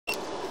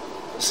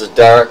This is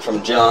Derek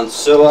from John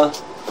Sewer.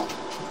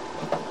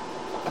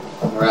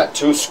 We're at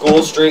 2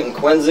 School Street in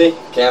Quincy,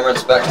 camera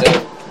inspecting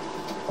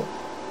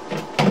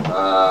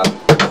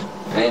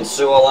main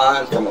sewer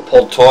line from a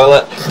pulled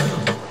toilet.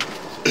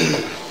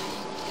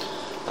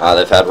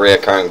 They've had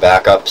reoccurring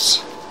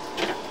backups.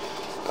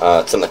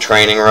 It's in the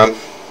training room.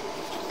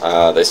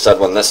 They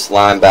said when this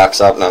line backs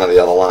up, none of the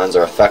other lines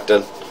are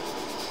affected.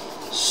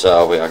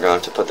 So we are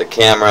going to put the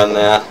camera in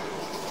there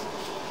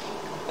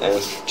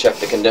and check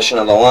the condition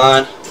of the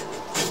line,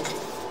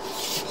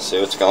 see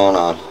what's going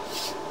on.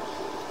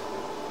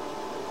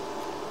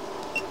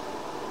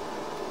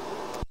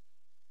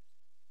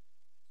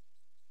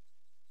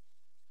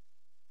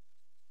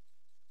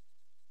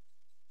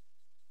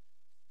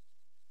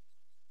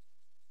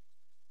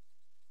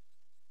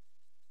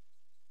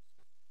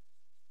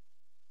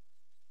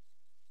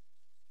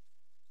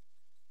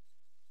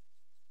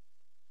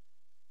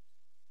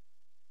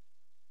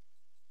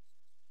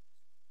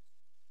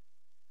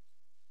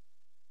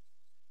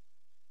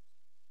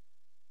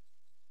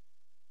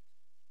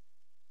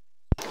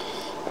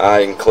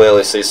 You can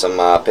clearly see some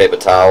paper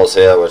towels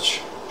here,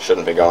 which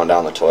shouldn't be going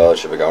down the toilet,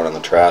 should be going in the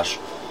trash.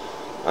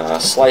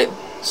 Slight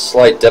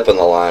dip in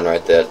the line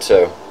right there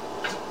too.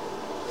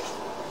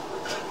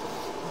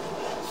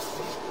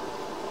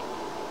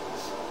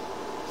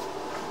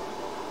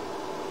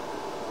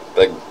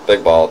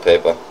 Big ball of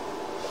paper.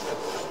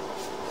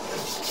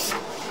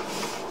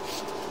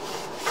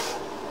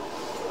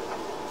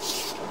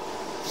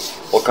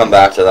 We'll come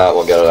back to that,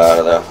 we'll get it out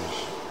of there.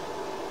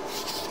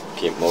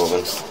 Keep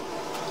moving.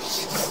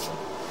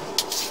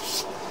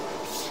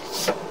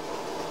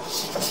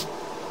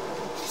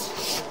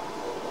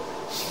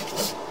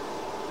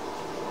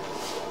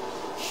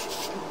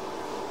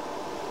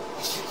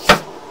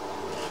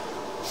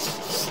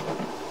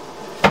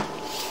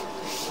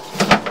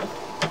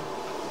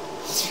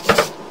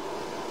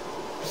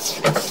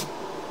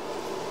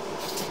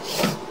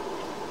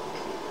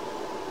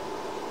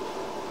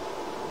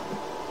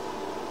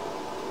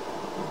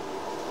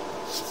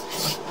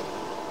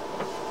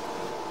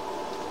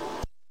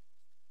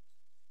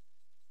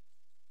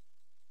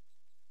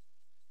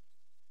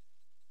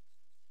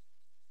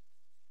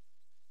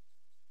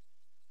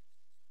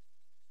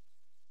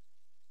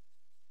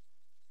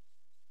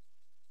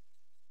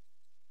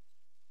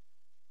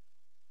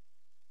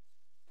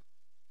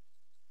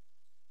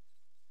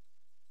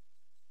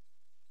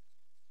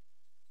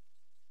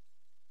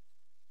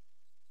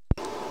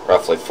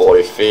 Roughly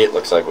 40 feet,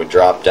 looks like we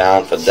dropped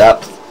down for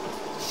depth.